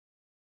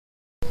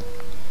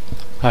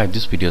Hi,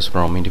 this video is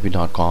from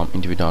interview.com.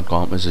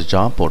 Interview.com is a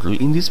job portal.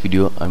 In this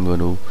video, I'm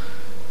going to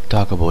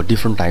talk about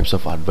different types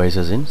of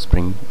advices in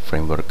Spring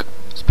Framework,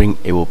 Spring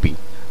AOP,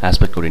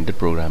 aspect-oriented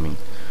programming.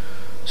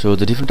 So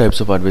the different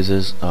types of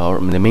advices are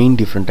the main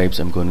different types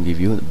I'm going to give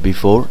you: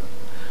 before,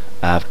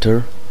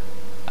 after,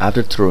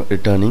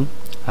 returning,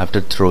 after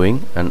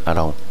throwing, and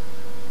around.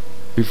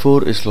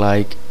 Before is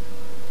like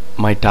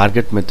my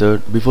target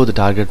method. Before the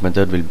target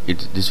method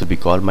this will be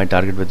called my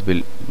target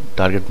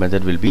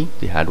method will be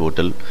the head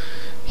hotel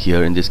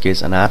here in this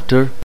case, and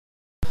after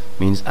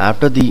means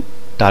after the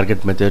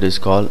target method is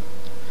called,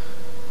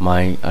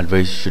 my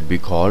advice should be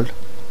called.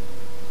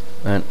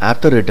 And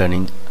after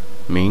returning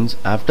means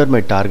after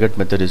my target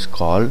method is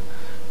called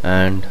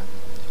and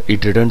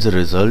it returns a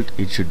result,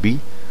 it should be,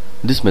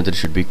 this method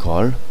should be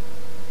called.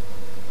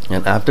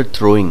 And after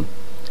throwing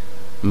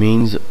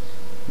means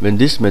when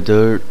this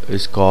method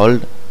is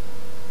called,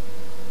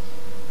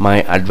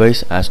 my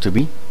advice has to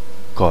be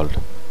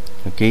called.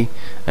 Okay.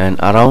 And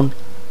around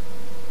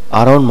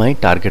my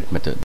target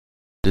method,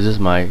 this is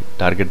my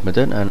target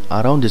method, and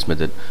around this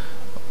method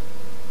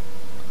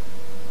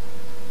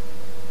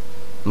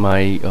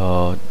my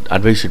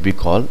advice should be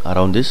called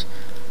around this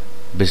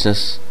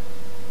business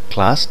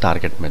class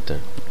target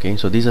method. Okay,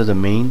 so these are the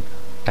main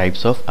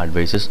types of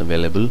advices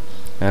available.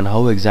 And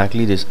how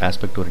exactly this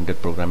aspect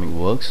oriented programming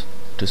works,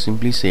 to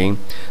simply saying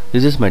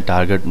this is my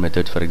target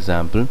method, for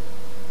example.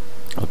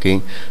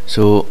 Okay,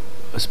 so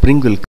Spring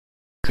will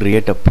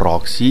create a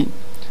proxy.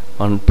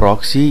 On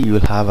proxy you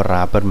will have a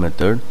wrapper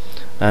method,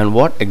 and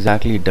what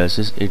exactly it does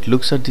is it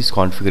looks at these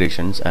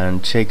configurations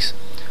and checks.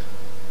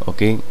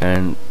 Okay,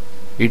 and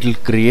it will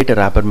create a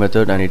wrapper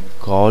method and it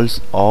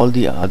calls all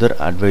the other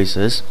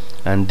advices,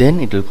 and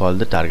then it will call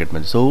the target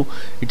method. So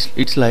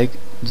it's like,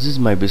 this is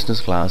my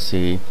business class,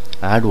 say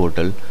add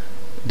hotel,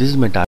 this is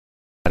my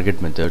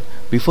target method.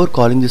 Before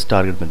calling this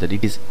target method,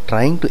 it is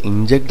trying to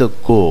inject the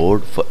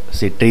code for,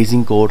 say,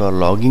 tracing code or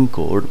logging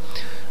code,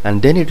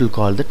 and then it will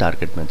call the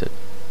target method.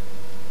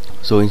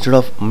 So instead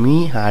of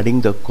me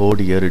adding the code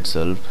here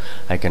itself,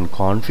 I can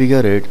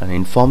configure it and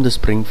inform the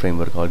Spring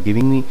Framework, or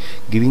giving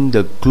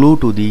the clue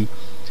to the,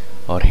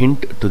 or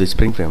hint to the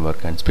Spring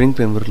Framework, and Spring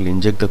Framework will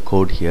inject the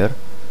code here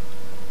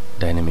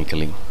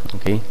dynamically.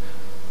 Okay,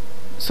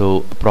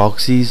 so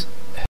proxies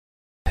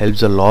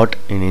helps a lot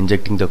in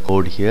injecting the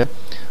code here.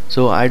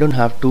 So I don't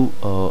have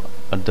to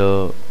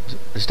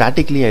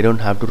statically I don't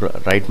have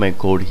to write my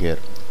code here,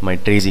 my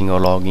tracing or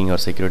logging or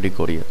security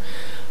code here.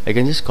 I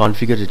can just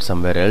configure it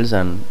somewhere else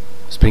and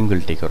Spring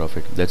will take care of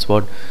it. That's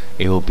what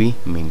AOP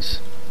means.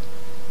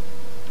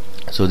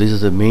 So this is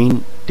the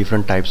main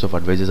different types of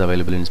advices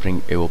available in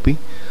Spring AOP.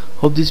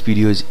 Hope this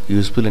video is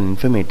useful and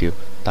informative.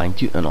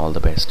 Thank you and all the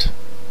best.